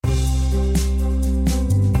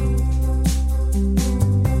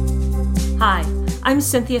I'm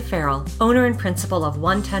Cynthia Farrell, owner and principal of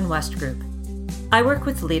 110 West Group. I work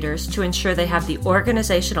with leaders to ensure they have the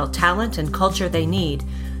organizational talent and culture they need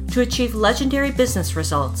to achieve legendary business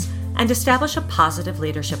results and establish a positive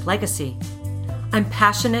leadership legacy. I'm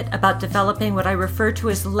passionate about developing what I refer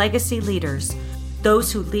to as legacy leaders,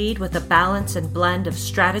 those who lead with a balance and blend of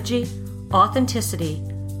strategy, authenticity,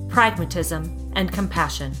 pragmatism, and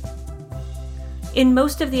compassion. In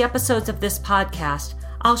most of the episodes of this podcast,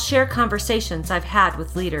 I'll share conversations I've had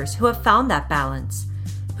with leaders who have found that balance,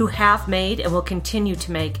 who have made and will continue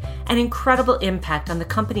to make an incredible impact on the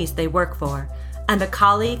companies they work for and the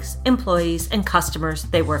colleagues, employees, and customers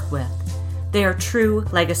they work with. They are true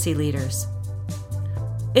legacy leaders.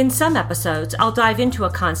 In some episodes, I'll dive into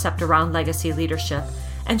a concept around legacy leadership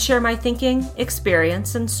and share my thinking,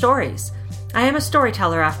 experience, and stories. I am a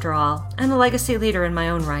storyteller after all, and a legacy leader in my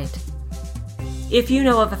own right. If you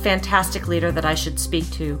know of a fantastic leader that I should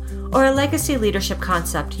speak to, or a legacy leadership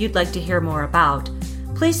concept you'd like to hear more about,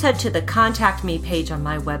 please head to the Contact Me page on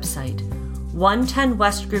my website,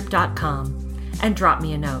 110westgroup.com, and drop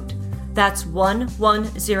me a note. That's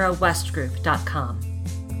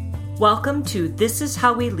 110westgroup.com. Welcome to This Is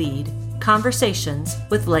How We Lead, Conversations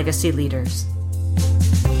with Legacy Leaders.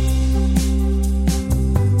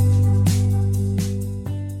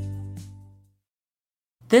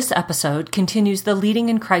 This episode continues the Leading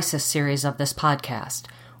in Crisis series of this podcast,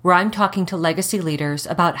 where I'm talking to legacy leaders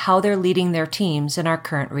about how they're leading their teams in our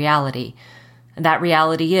current reality. And that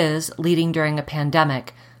reality is leading during a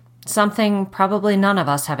pandemic, something probably none of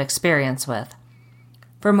us have experience with.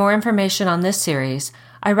 For more information on this series,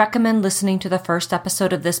 I recommend listening to the first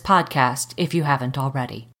episode of this podcast if you haven't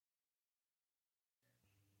already.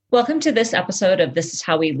 Welcome to this episode of This Is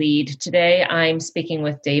How We Lead. Today, I'm speaking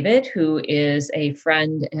with David, who is a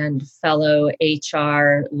friend and fellow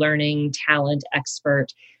HR learning talent expert,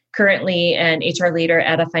 currently an HR leader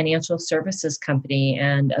at a financial services company,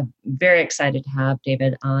 and I'm very excited to have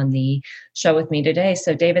David on the show with me today.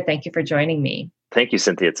 So, David, thank you for joining me. Thank you,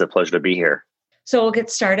 Cynthia. It's a pleasure to be here. So we'll get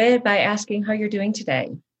started by asking how you're doing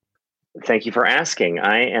today. Thank you for asking.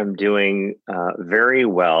 I am doing very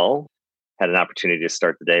well. Had an opportunity to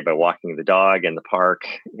start the day by walking the dog in the park,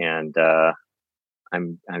 and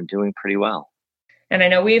I'm doing pretty well. And I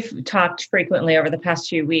know we've talked frequently over the past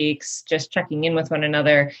few weeks, just checking in with one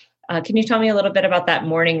another. Can you tell me a little bit about that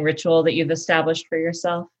morning ritual that you've established for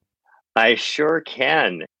yourself? I sure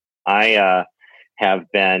can. I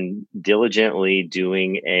have been diligently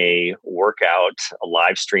doing a workout, a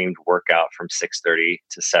live streamed workout from 6:30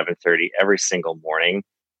 to 7:30 every single morning.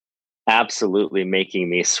 Absolutely making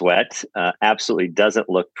me sweat. Absolutely doesn't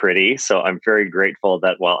look pretty. So I'm very grateful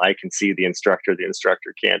that while I can see the instructor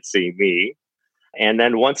can't see me. And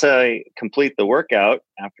then once I complete the workout,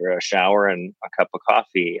 after a shower and a cup of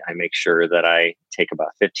coffee, I make sure that I take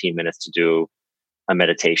about 15 minutes to do a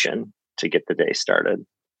meditation to get the day started.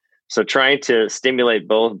 So trying to stimulate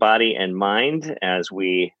both body and mind as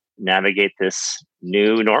we navigate this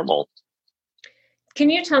new normal. Can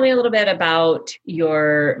you tell me a little bit about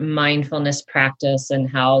your mindfulness practice and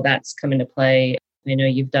how that's come into play? I know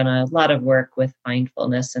you've done a lot of work with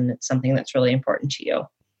mindfulness, and it's something that's really important to you.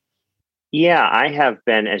 Yeah, I have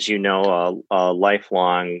been, as you know, a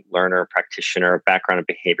lifelong learner, practitioner, background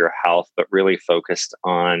in behavioral health, but really focused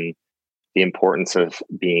on the importance of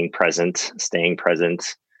being present, staying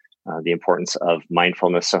present, the importance of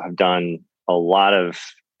mindfulness. So I've done a lot of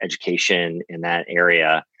education in that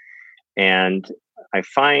area. And I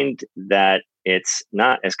find that it's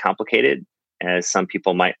not as complicated as some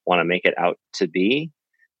people might want to make it out to be.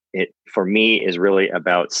 It, for me, is really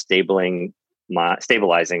about stabilizing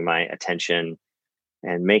my attention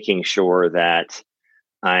and making sure that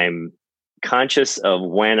I'm conscious of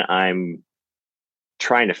when I'm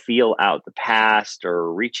trying to feel out the past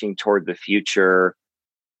or reaching toward the future,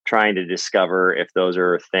 trying to discover if those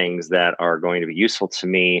are things that are going to be useful to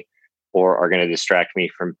me or are going to distract me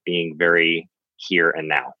from being very here and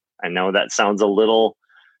now. I know that sounds a little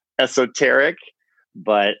esoteric,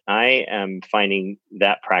 but I am finding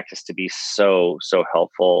that practice to be so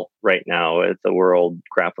helpful right now with the world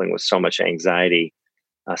grappling with so much anxiety,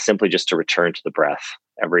 simply just to return to the breath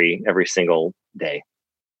every single day.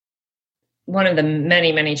 One of the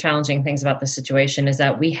many challenging things about the situation is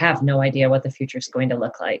that we have no idea what the future is going to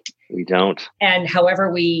look like. We don't. And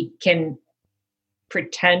however we can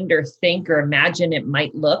pretend or think or imagine it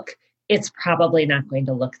might look, it's probably not going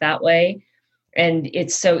to look that way. And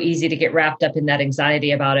it's so easy to get wrapped up in that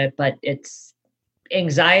anxiety about it, but it's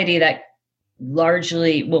anxiety that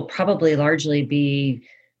will probably largely be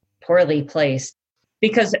poorly placed.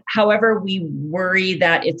 Because however we worry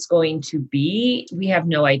that it's going to be, we have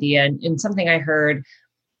no idea. And something I heard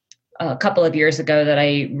a couple of years ago that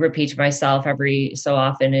I repeat to myself every so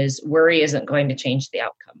often is worry isn't going to change the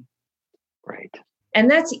outcome. Right. And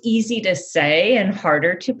that's easy to say and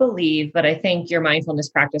harder to believe. But I think your mindfulness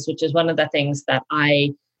practice, which is one of the things that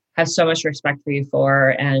I have so much respect for you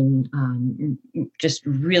for, and just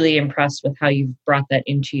really impressed with how you've brought that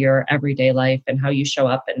into your everyday life and how you show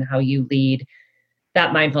up and how you lead.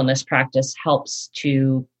 That mindfulness practice helps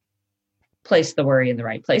to place the worry in the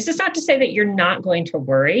right place. It's not to say that you're not going to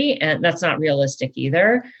worry, and that's not realistic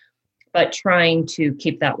either, but trying to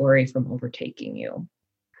keep that worry from overtaking you.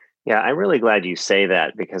 Yeah, I'm really glad you say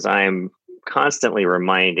that, because I'm constantly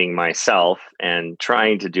reminding myself and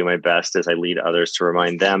trying to do my best as I lead others to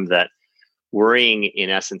remind them that worrying, in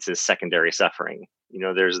essence, is secondary suffering.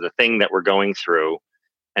 There's the thing that we're going through,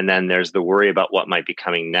 and then there's the worry about what might be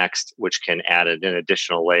coming next, which can add an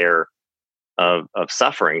additional layer of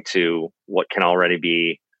suffering to what can already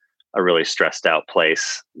be a really stressed out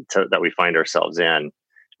place that we find ourselves in.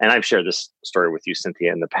 And I've shared this story with you,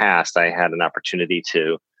 Cynthia, in the past. I had an opportunity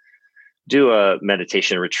to do a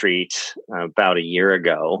meditation retreat about a year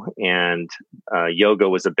ago, and yoga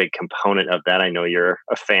was a big component of that. I know you're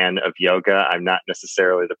a fan of yoga. I'm not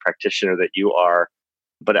necessarily the practitioner that you are,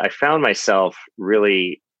 but I found myself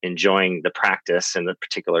really enjoying the practice in the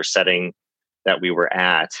particular setting that we were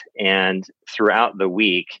at. And throughout the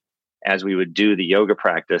week, as we would do the yoga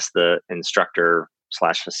practice, the instructor /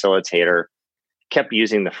 facilitator kept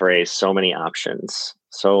using the phrase, so many options,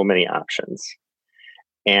 so many options.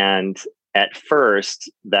 And at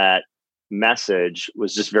first, that message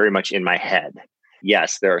was just very much in my head.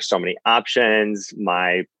 Yes, there are so many options.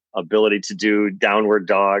 My ability to do downward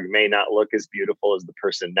dog may not look as beautiful as the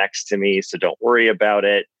person next to me, so don't worry about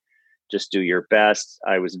it. Just do your best.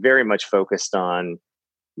 I was very much focused on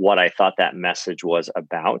what I thought that message was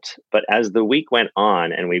about. But as the week went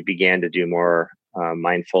on and we began to do more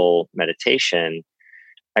mindful meditation,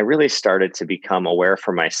 I really started to become aware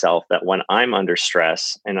for myself that when I'm under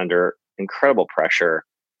stress and under incredible pressure,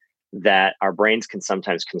 that our brains can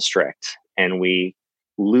sometimes constrict and we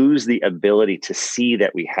lose the ability to see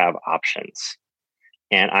that we have options.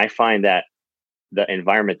 And I find that the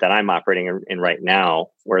environment that I'm operating in right now,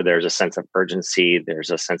 where there's a sense of urgency,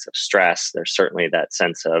 there's a sense of stress, there's certainly that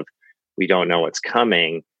sense of we don't know what's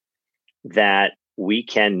coming, that we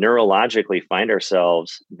can neurologically find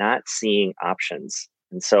ourselves not seeing options.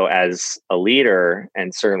 And so as a leader,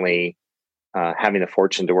 and certainly having the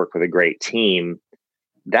fortune to work with a great team,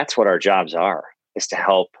 that's what our jobs are, is to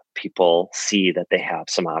help people see that they have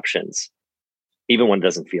some options, even when it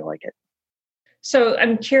doesn't feel like it. So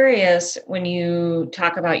I'm curious, when you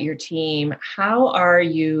talk about your team, how are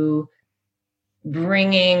you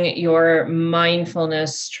bringing your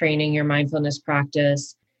mindfulness training, your mindfulness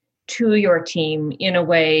practice to your team in a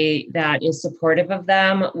way that is supportive of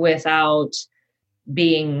them without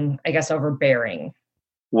being, I guess, overbearing?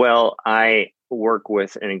 Well, I work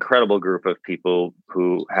with an incredible group of people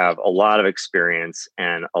who have a lot of experience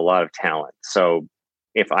and a lot of talent. So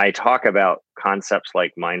if I talk about concepts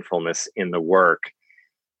like mindfulness in the work,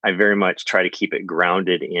 I very much try to keep it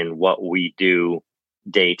grounded in what we do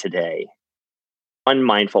day to day. One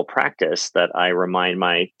mindful practice that I remind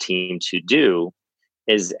my team to do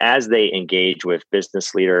is, as they engage with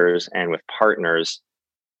business leaders and with partners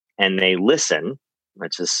and they listen,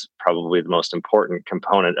 which is probably the most important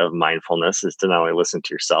component of mindfulness, is to not only listen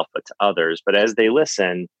to yourself, but to others. But as they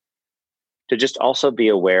listen, to just also be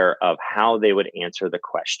aware of how they would answer the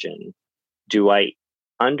question. Do I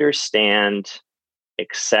understand,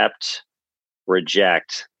 accept,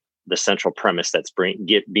 reject the central premise that's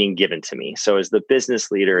being given to me? So as the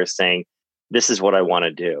business leader is saying, this is what I want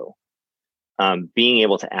to do, being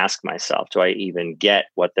able to ask myself, do I even get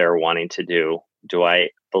what they're wanting to do? Do I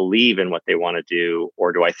believe in what they want to do,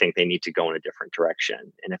 or do I think they need to go in a different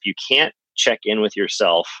direction? And if you can't check in with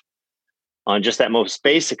yourself on just that most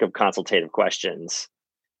basic of consultative questions,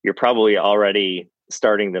 you're probably already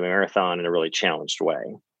starting the marathon in a really challenged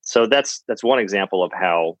way. So that's one example of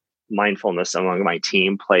how mindfulness among my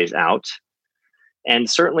team plays out. And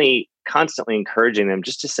certainly constantly encouraging them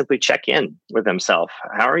just to simply check in with themselves.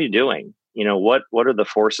 How are you doing? What are the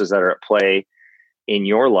forces that are at play in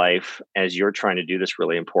your life as you're trying to do this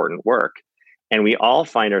really important work? And we all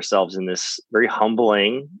find ourselves in this very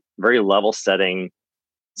humbling, very level setting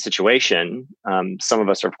situation. Some of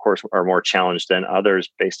us, of course, are more challenged than others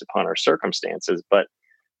based upon our circumstances, but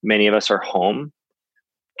many of us are home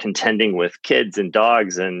contending with kids and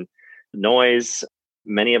dogs and noise.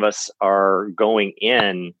 Many of us are going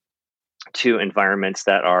in to environments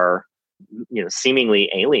that are seemingly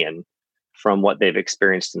alien from what they've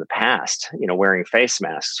experienced in the past, wearing face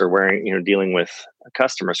masks or dealing with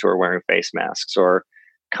customers who are wearing face masks, or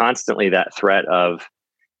constantly that threat of,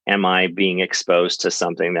 am I being exposed to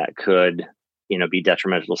something that could, be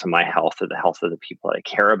detrimental to my health or the health of the people I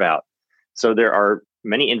care about? So there are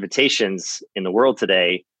many invitations in the world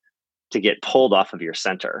today to get pulled off of your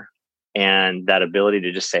center. And that ability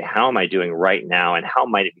to just say, how am I doing right now? And how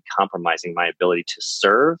might it be compromising my ability to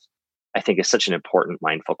serve? I think is such an important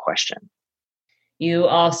mindful question. You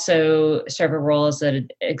also serve a role as an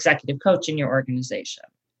executive coach in your organization.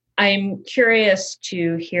 I'm curious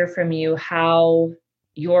to hear from you how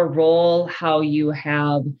your role, how you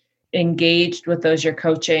have engaged with those you're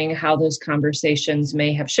coaching, how those conversations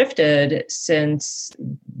may have shifted since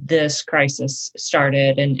this crisis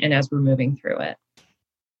started and as we're moving through it.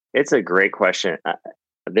 It's a great question.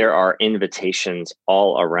 There are invitations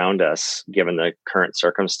all around us, given the current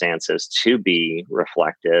circumstances, to be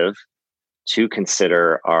reflective, to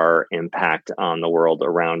consider our impact on the world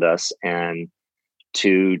around us, and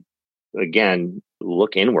to, again,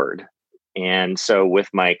 look inward. And so with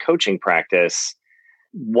my coaching practice,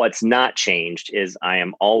 what's not changed is I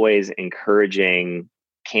am always encouraging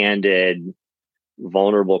candid,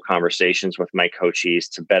 vulnerable conversations with my coachees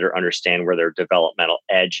to better understand where their developmental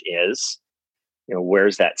edge is.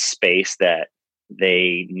 Where's that space that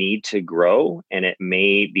they need to grow? And it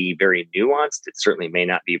may be very nuanced. It certainly may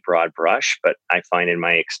not be broad brush, but I find in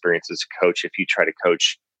my experience as a coach, if you try to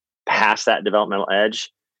coach past that developmental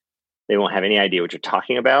edge, they won't have any idea what you're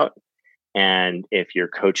talking about. And if you're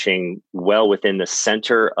coaching well within the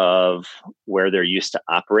center of where they're used to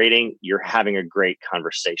operating, you're having a great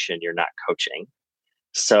conversation. You're not coaching.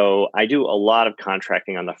 So I do a lot of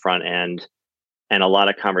contracting on the front end and a lot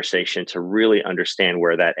of conversation to really understand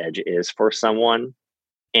where that edge is for someone.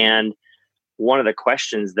 And one of the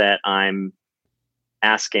questions that I'm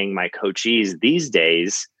asking my coachees these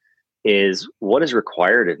days is, what is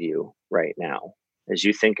required of you right now? As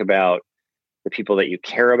you think about the people that you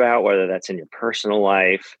care about, whether that's in your personal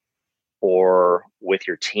life or with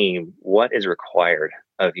your team, what is required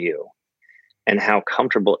of you? And how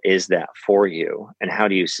comfortable is that for you? And how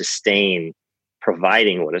do you sustain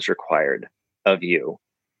providing what is required of you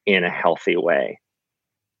in a healthy way?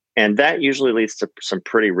 And that usually leads to some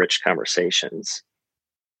pretty rich conversations.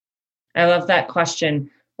 I love that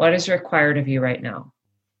question. What is required of you right now?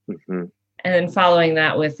 Mm-hmm. And then following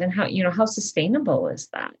that with, and how sustainable is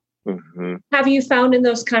that? Mm-hmm. Have you found in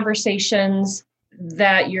those conversations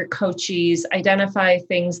that your coachees identify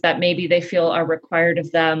things that maybe they feel are required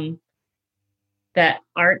of them that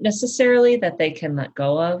aren't necessarily that they can let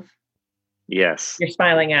go of? Yes. You're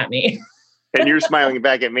smiling at me. And you're smiling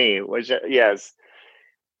back at me, which, yes,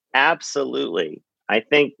 absolutely. I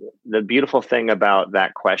think the beautiful thing about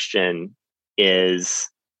that question is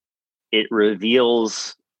it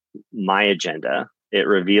reveals my agenda. It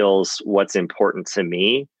reveals what's important to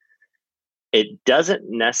me. It doesn't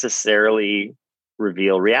necessarily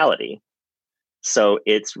reveal reality. So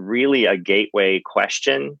it's really a gateway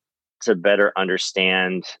question to better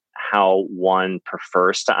understand how one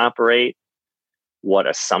prefers to operate, what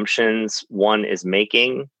assumptions one is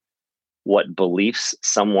making, what beliefs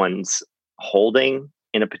someone's holding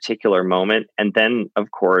in a particular moment. And then,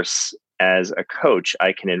 of course, as a coach,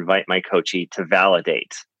 I can invite my coachee to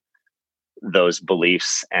validate those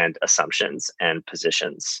beliefs and assumptions and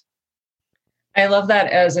positions. I love that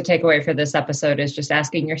as a takeaway for this episode is just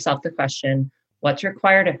asking yourself the question, what's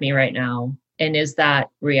required of me right now? And is that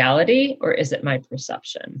reality or is it my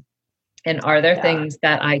perception? And are there things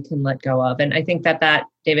that I can let go of? And I think that,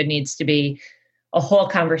 David, needs to be a whole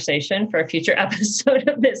conversation for a future episode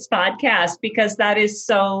of this podcast, because that is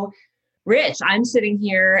so rich. I'm sitting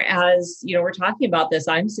here as, we're talking about this,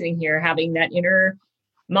 I'm sitting here having that inner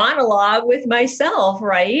monologue with myself,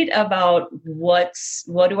 right? About what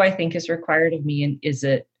do I think is required of me? And is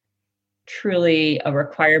it truly a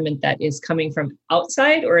requirement that is coming from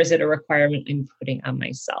outside, or is it a requirement I'm putting on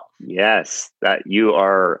myself? Yes, that you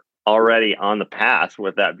are already on the path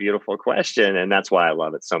with that beautiful question. And that's why I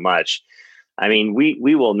love it so much. I mean,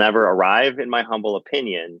 we will never arrive, in my humble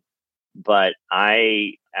opinion, but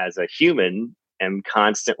I, as a human, am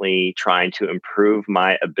constantly trying to improve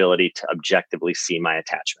my ability to objectively see my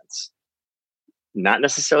attachments. Not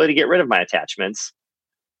necessarily to get rid of my attachments.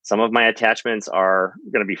 Some of my attachments are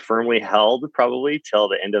going to be firmly held probably till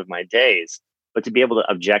the end of my days, but to be able to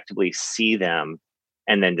objectively see them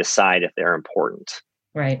and then decide if they're important.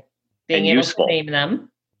 Right. Being and able useful. To name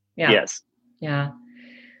them. Yeah. Yes. Yeah.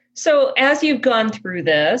 So as you've gone through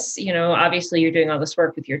this, obviously you're doing all this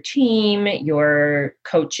work with your team, you're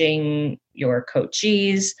coaching your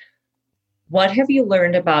coachees. What have you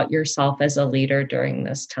learned about yourself as a leader during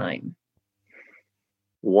this time?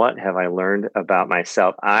 What have I learned about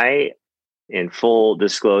myself? In full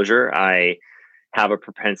disclosure, I have a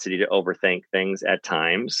propensity to overthink things at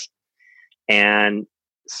times. And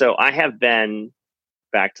so I have been,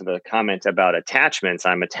 back to the comment about attachments,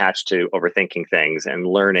 I'm attached to overthinking things and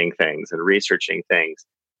learning things and researching things.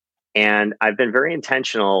 And I've been very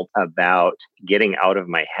intentional about getting out of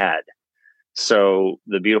my head. So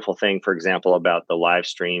the beautiful thing, for example, about the live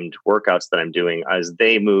streamed workouts that I'm doing is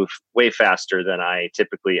they move way faster than I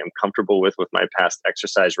typically am comfortable with my past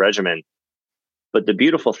exercise regimen. But the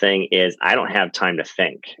beautiful thing is I don't have time to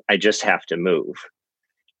think. I just have to move.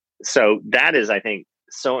 So that is, I think,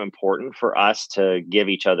 so important for us to give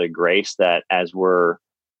each other grace, that as we're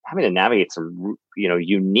having to navigate some,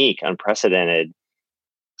 unique, unprecedented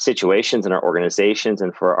situations in our organizations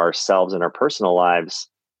and for ourselves in our personal lives,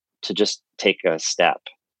 to just take a step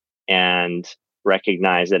and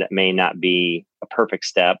recognize that it may not be a perfect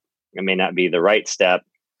step. It may not be the right step.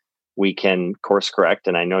 We can course correct.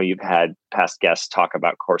 And I know you've had past guests talk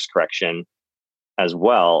about course correction as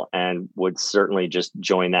well, and would certainly just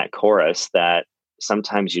join that chorus that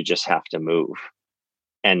sometimes you just have to move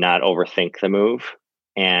and not overthink the move.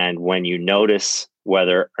 And when you notice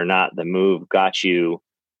whether or not the move got you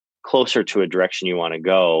closer to a direction you want to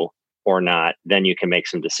go or not, then you can make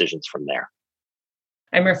some decisions from there.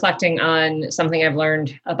 I'm reflecting on something I've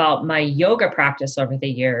learned about my yoga practice over the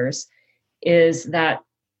years, is that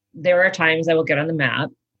there are times I will get on the mat,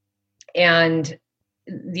 and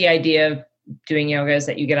the idea of doing yoga is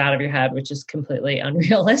that you get out of your head, which is completely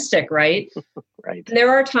unrealistic, right? Right. There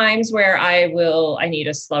are times where I need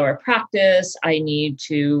a slower practice. I need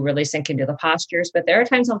to really sink into the postures, but there are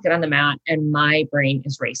times I'll get on the mat and my brain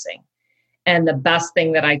is racing. And the best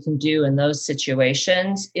thing that I can do in those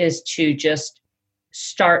situations is to just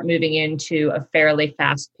start moving into a fairly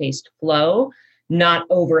fast-paced flow, not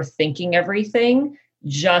overthinking everything,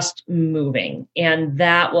 just moving. And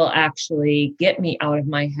that will actually get me out of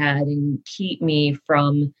my head and keep me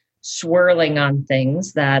from swirling on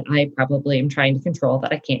things that I probably am trying to control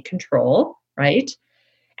that I can't control, right?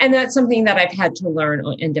 And that's something that I've had to learn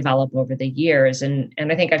and develop over the years. And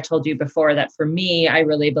I think I've told you before that for me, I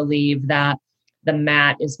really believe that the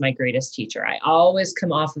mat is my greatest teacher. I always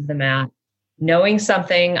come off of the mat knowing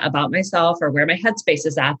something about myself or where my headspace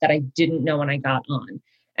is at that I didn't know when I got on.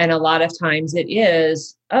 And a lot of times it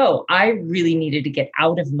is, I really needed to get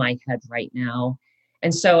out of my head right now.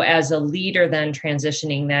 And so as a leader, then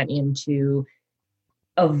transitioning that into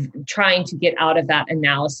of trying to get out of that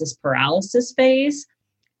analysis paralysis phase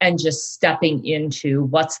and just stepping into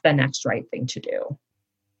what's the next right thing to do.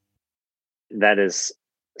 That is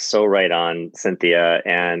so right on, Cynthia.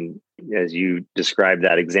 And as you describe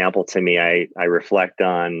that example to me, I reflect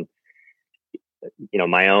on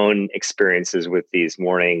my own experiences with these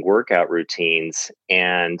morning workout routines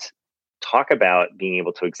and talk about being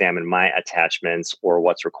able to examine my attachments or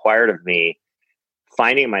what's required of me,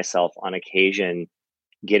 finding myself on occasion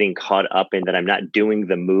getting caught up in that I'm not doing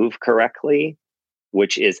the move correctly,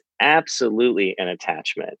 which is absolutely an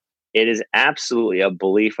attachment. It is absolutely a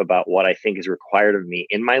belief about what I think is required of me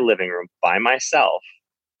in my living room by myself.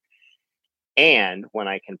 And when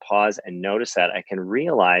I can pause and notice that, I can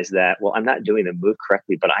realize that, I'm not doing the move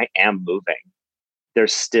correctly, but I am moving.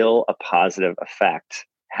 There's still a positive effect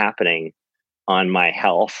happening on my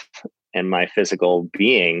health and my physical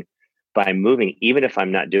being by moving, even if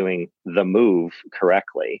I'm not doing the move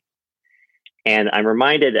correctly. And I'm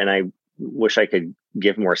reminded, and I wish I could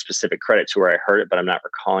give more specific credit to where I heard it, but I'm not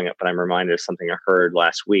recalling it. But I'm reminded of something I heard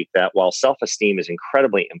last week, that while self-esteem is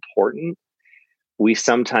incredibly important, we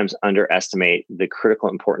sometimes underestimate the critical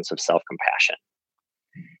importance of self-compassion.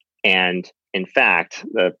 And in fact,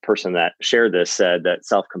 the person that shared this said that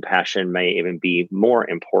self-compassion may even be more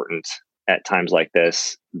important at times like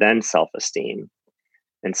this than self-esteem.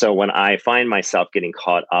 And so when I find myself getting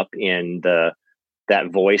caught up in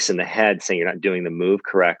that voice in the head saying you're not doing the move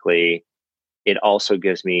correctly, it also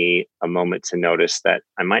gives me a moment to notice that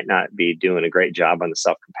I might not be doing a great job on the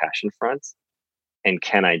self-compassion front. And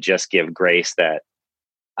can I just give grace that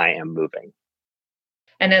I am moving?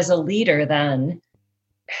 And as a leader, then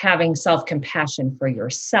having self-compassion for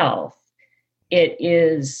yourself, it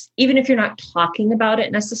is, even if you're not talking about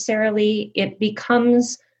it necessarily, it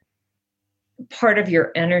becomes part of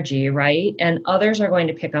your energy, right? And others are going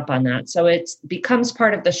to pick up on that. So it becomes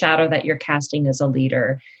part of the shadow that you're casting as a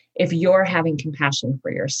leader. If you're having compassion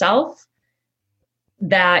for yourself,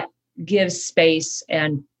 that gives space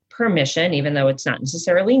and permission, even though it's not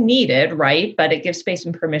necessarily needed, right? But it gives space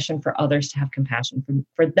and permission for others to have compassion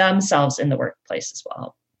for themselves in the workplace as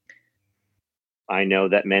well. I know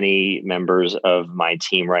that many members of my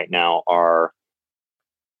team right now are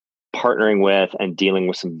partnering with and dealing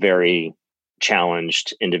with some very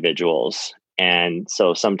challenged individuals. And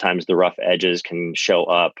so sometimes the rough edges can show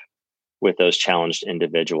up with those challenged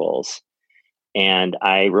individuals. And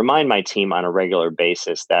I remind my team on a regular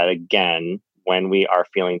basis that, again, when we are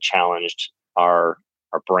feeling challenged, our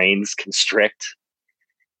brains constrict.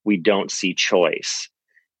 We don't see choice.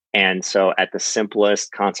 And so at the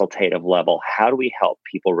simplest consultative level, how do we help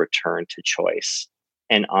people return to choice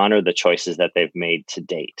and honor the choices that they've made to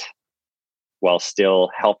date, while still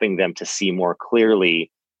helping them to see more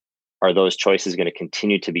clearly, are those choices going to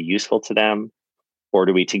continue to be useful to them? Or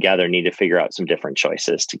do we together need to figure out some different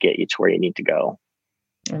choices to get you to where you need to go?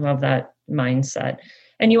 I love that mindset.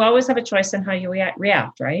 And you always have a choice in how you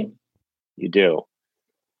react, right? You do.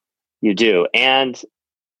 You do. And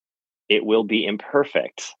it will be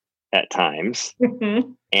imperfect at times.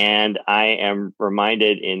 Mm-hmm. And I am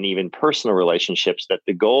reminded in even personal relationships that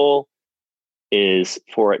the goal is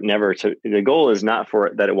for it never to, the goal is not for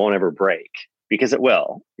it that it won't ever break, because it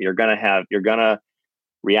will. You're going to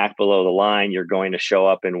react below the line. You're going to show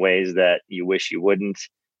up in ways that you wish you wouldn't,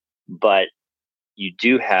 but you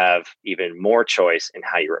do have even more choice in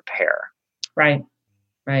how you repair. Right.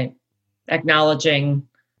 Right. Acknowledging,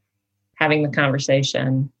 having the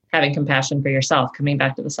conversation, having compassion for yourself, coming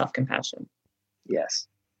back to the self-compassion. Yes.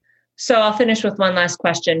 So I'll finish with one last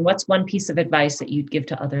question. What's one piece of advice that you'd give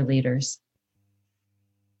to other leaders?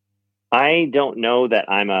 I don't know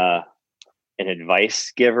that I'm an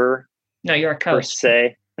advice giver. No, you're a coach. Per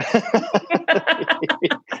se.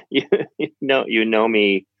 you know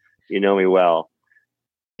me well.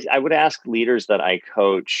 I would ask leaders that I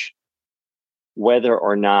coach whether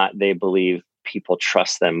or not they believe people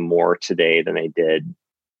trust them more today than they did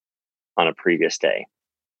on a previous day.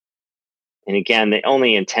 And again, the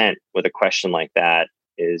only intent with a question like that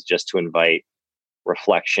is just to invite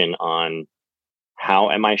reflection on,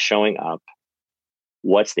 how am I showing up?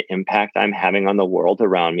 What's the impact I'm having on the world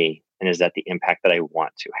around me? And is that the impact that I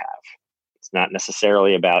want to have? It's not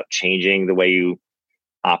necessarily about changing the way you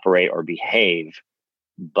operate or behave,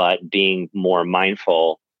 but being more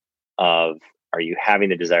mindful of, are you having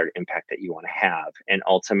the desired impact that you want to have? And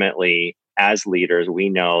ultimately, as leaders, we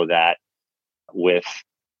know that with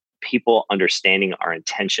people understanding our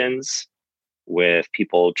intentions, with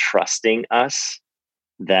people trusting us,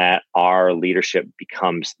 that our leadership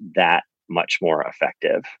becomes that much more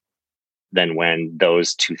effective than when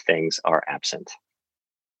those two things are absent.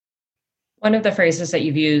 One of the phrases that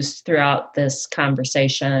you've used throughout this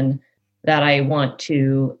conversation that I want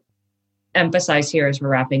to emphasize here as we're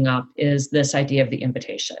wrapping up is this idea of the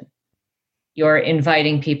invitation. You're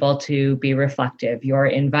inviting people to be reflective. You're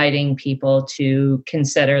inviting people to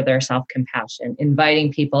consider their self-compassion,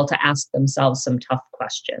 inviting people to ask themselves some tough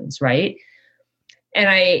questions, right? And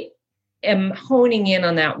I am honing in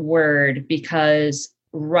on that word because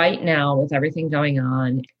right now, with everything going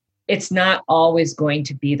on, it's not always going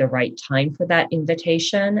to be the right time for that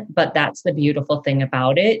invitation. But that's the beautiful thing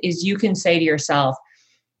about it, is you can say to yourself,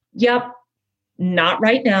 yep, not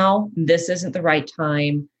right now. This isn't the right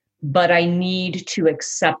time, but I need to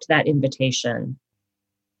accept that invitation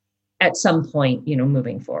at some point,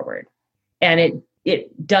 moving forward. And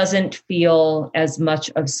it doesn't feel as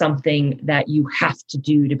much of something that you have to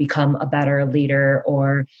do to become a better leader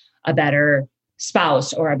or a better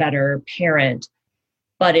spouse or a better parent.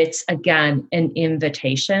 But it's, again, an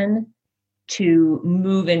invitation to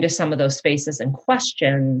move into some of those spaces and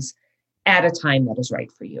questions at a time that is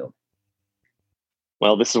right for you.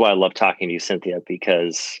 Well, this is why I love talking to you, Cynthia,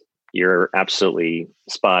 because you're absolutely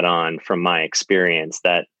spot on from my experience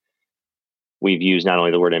that we've used not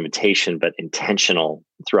only the word invitation, but intentional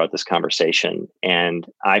throughout this conversation. And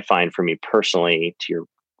I find, for me personally, to your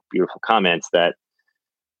beautiful comments, that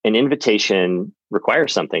an invitation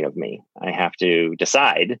requires something of me. I have to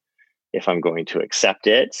decide if I'm going to accept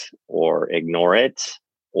it or ignore it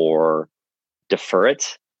or defer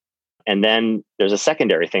it. And then there's a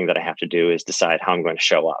secondary thing that I have to do, is decide how I'm going to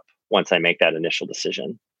show up once I make that initial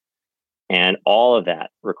decision. And all of that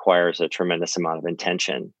requires a tremendous amount of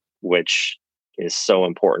intention, which is so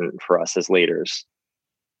important for us as leaders.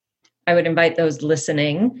 I would invite those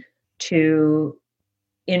listening to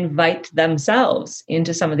invite themselves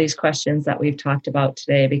into some of these questions that we've talked about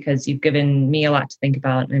today, because you've given me a lot to think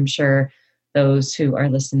about, and I'm sure those who are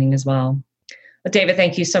listening as well. But David,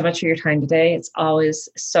 thank you so much for your time today. It's always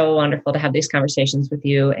so wonderful to have these conversations with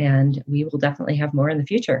you, and we will definitely have more in the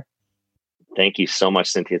future. Thank you so much,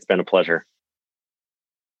 Cynthia. It's been a pleasure.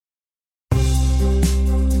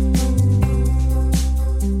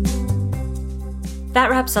 That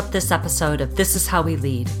wraps up this episode of This Is How We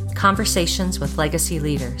Lead, Conversations with Legacy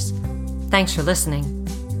Leaders. Thanks for listening.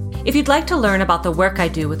 If you'd like to learn about the work I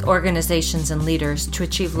do with organizations and leaders to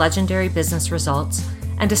achieve legendary business results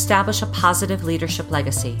and establish a positive leadership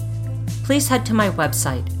legacy, please head to my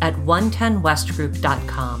website at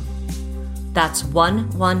 110westgroup.com. That's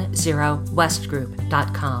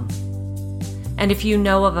 110westgroup.com. And if you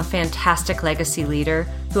know of a fantastic legacy leader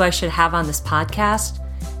who I should have on this podcast,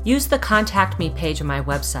 use the Contact Me page on my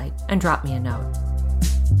website and drop me a note.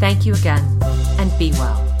 Thank you again, and be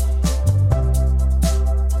well.